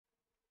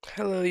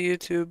Hello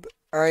YouTube.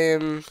 I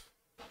am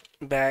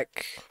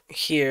back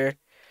here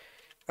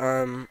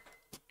um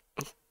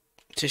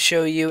to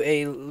show you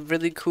a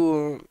really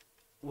cool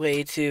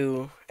way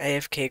to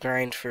AFK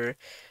grind for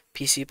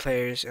PC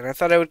players, and I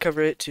thought I would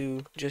cover it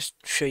to just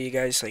show you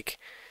guys like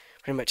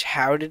pretty much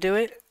how to do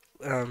it.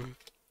 Um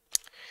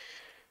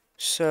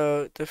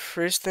so the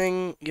first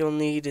thing you'll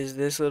need is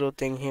this little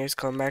thing here. It's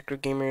called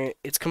MacroGamer.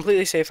 It's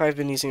completely safe. I've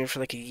been using it for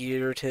like a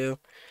year or two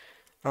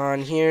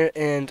on here,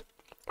 and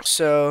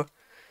so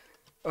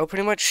I'll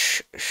pretty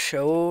much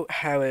show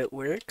how it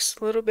works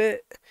a little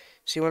bit.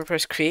 So you want to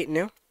press create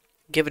new,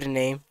 give it a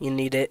name, you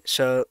need it.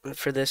 So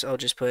for this I'll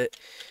just put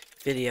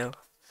video.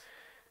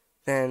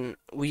 Then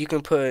you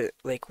can put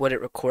like what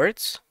it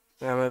records.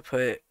 I'm going to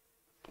put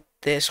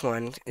this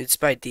one. It's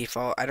by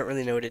default. I don't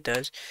really know what it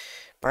does.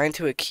 Bind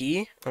to a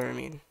key, or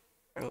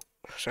oh,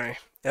 sorry.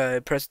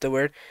 Press the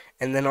word,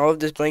 and then all of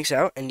this blanks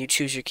out, and you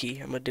choose your key.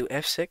 I'm going to do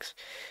F6,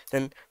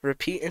 then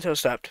repeat until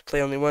stopped.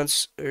 Play only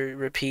once, or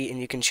repeat, and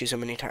you can choose how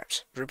many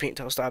times. Repeat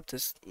until stopped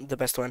is the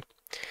best one.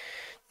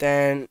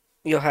 Then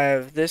you'll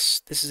have this.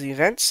 This is the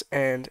events,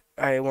 and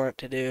I want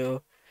to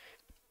do,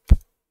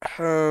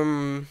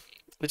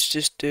 let's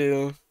just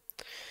do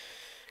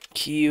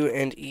Q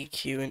and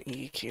EQ and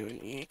EQ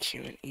and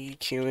EQ and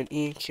EQ and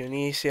EQ and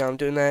E. See how I'm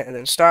doing that, and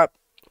then stop.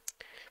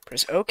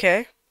 Press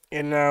OK.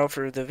 And now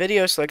for the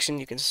video selection,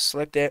 you can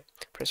select it,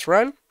 press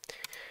run,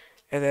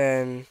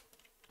 and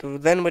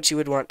then what you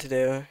would want to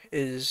do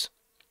is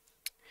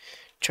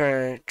try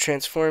to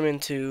transform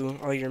into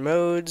all your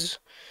modes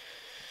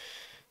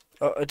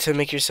to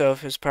make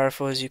yourself as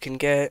powerful as you can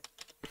get.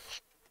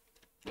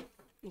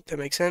 That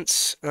makes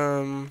sense.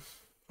 Hold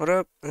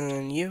up, and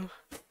then you.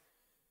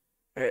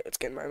 Alright, let's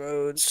get my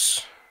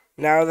modes.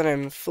 Now that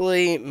I'm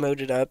fully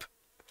moded up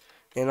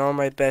in all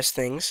my best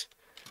things,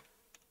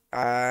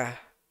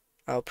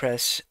 I'll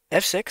press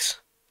F6,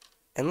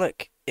 and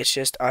look, it's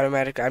just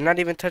automatic. I'm not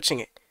even touching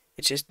it.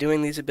 It's just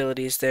doing these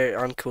abilities. They're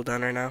on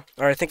cooldown right now.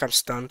 Or I think I'm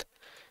stunned.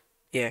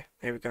 Yeah,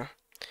 there we go.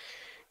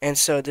 And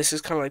so this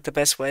is kind of like the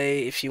best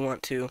way if you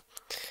want to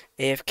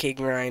AFK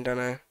grind on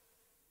a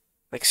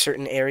like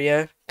certain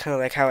area, kind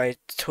of like how I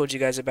told you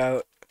guys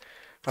about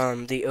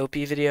the OP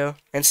video.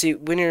 And see,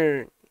 when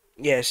you're,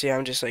 yeah, see,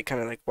 I'm just like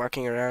kind of like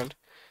walking around,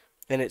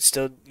 and it's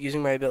still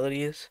using my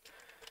abilities.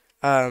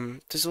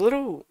 There's a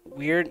little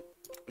weird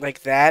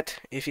like that,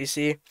 if you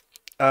see,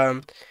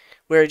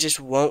 where it just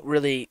won't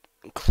really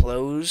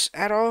close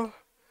at all.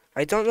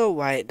 I don't know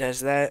why it does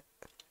that,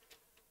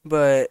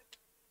 but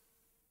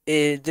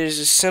there's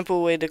a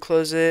simple way to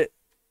close it.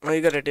 All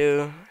you gotta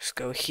do is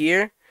go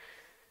here.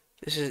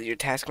 This is your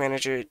task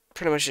manager. It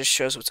pretty much just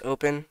shows what's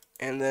open,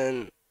 and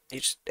then you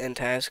just end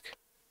task.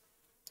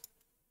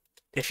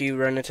 If you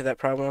run into that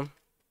problem,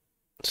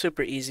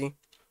 super easy.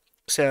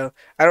 So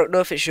I don't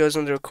know if it shows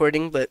on the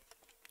recording, but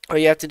all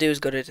you have to do is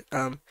go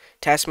to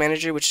Task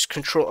Manager, which is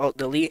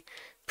Control-Alt-Delete,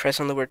 press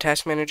on the word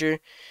Task Manager,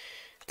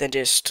 then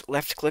just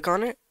left-click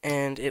on it,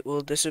 and it will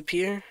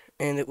disappear,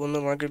 and it will no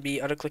longer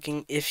be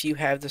auto-clicking if you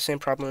have the same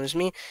problem as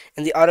me.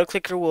 And the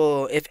auto-clicker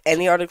will, if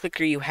any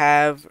auto-clicker you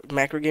have,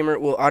 MacroGamer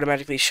will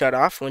automatically shut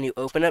off when you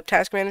open up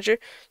Task Manager,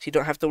 so you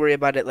don't have to worry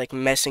about it like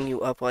messing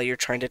you up while you're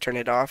trying to turn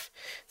it off,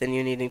 then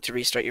you needing to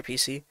restart your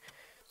PC.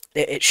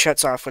 It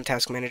shuts off when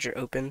Task Manager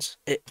opens,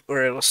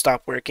 or it'll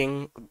stop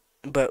working.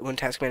 But when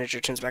Task Manager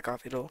turns back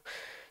off, it'll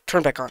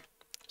turn back on.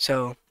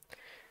 So,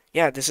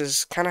 yeah, this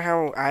is kind of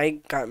how I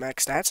got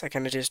max stats. I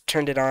kind of just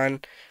turned it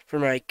on for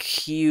my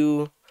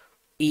Q,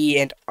 E,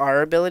 and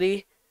R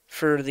ability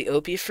for the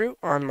OP fruit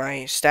on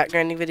my stat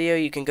grinding video.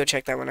 You can go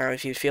check that one out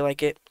if you feel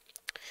like it.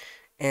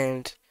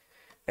 And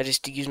I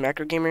just use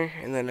MacroGamer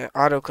and then an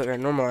auto clicker, a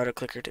normal auto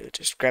clicker to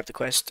just grab the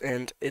quest,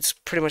 and it's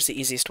pretty much the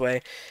easiest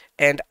way.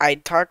 And I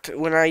talked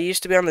when I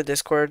used to be on the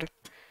Discord.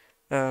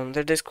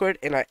 Their Discord,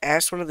 and I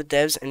asked one of the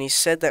devs, and he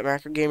said that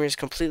MacroGamer is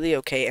completely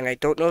okay, and I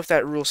don't know if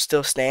that rule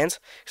still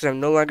stands, because I'm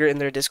no longer in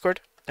their Discord.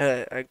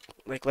 I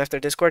like left their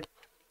Discord,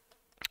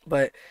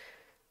 but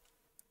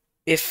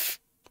if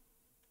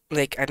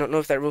like I don't know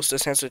if that rule still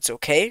stands, so it's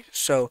okay.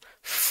 So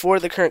for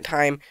the current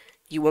time,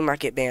 you will not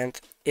get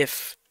banned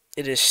if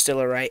it is still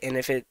alright, and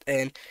if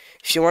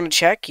you want to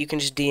check, you can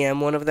just DM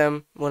one of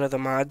them, one of the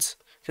mods,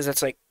 because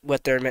that's like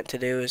what they're meant to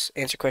do is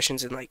answer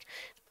questions and like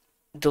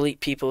delete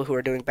people who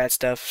are doing bad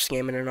stuff,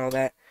 scamming and all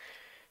that.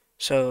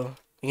 So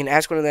you can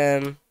ask one of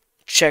them,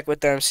 check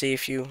with them, see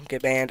if you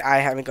get banned. I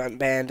haven't gotten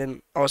banned,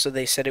 and also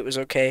they said it was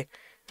okay,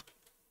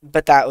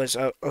 but that was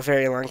a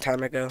very long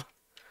time ago,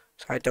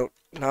 so I don't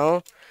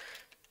know,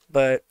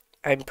 but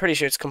I'm pretty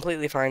sure it's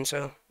completely fine.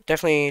 So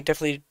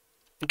definitely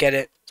get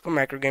it. It's called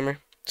MacroGamer.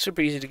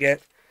 Super easy to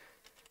get.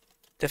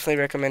 Definitely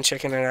recommend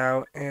checking it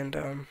out.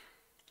 And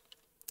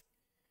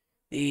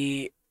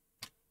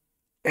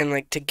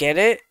like to get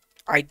it,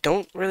 I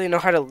don't really know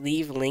how to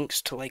leave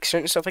links to like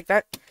certain stuff like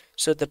that.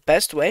 So the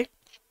best way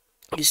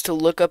is to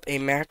look up a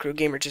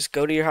MacroGamer. Just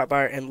go to your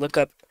hotbar and look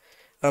up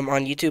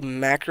on YouTube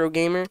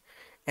MacroGamer,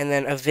 and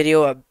then a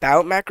video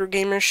about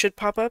MacroGamer should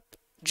pop up.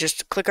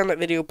 Just click on that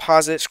video,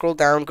 pause it, scroll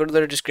down, go to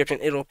their description.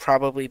 It'll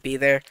probably be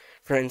there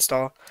for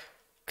install.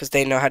 because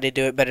they know how to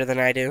do it better than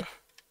I do.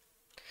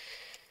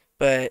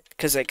 But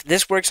because like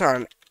this works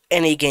on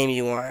any game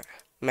you want,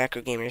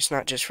 MacroGamer. It's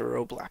not just for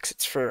Roblox.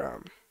 It's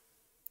for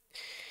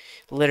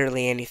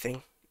literally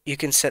anything. You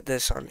can set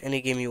this on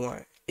any game you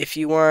want. If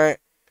you want,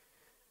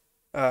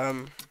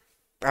 I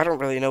don't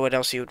really know what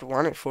else you would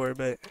want it for,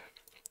 but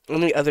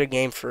any other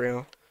game for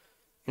real,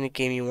 any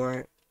game you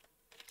want.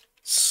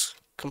 It's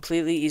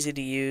completely easy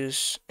to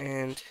use,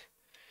 and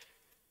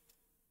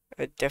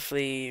I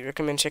definitely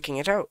recommend checking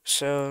it out.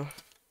 So,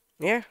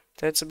 yeah,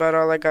 that's about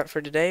all I got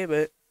for today,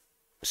 but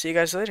see you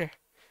guys later.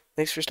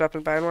 Thanks for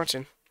stopping by and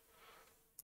watching.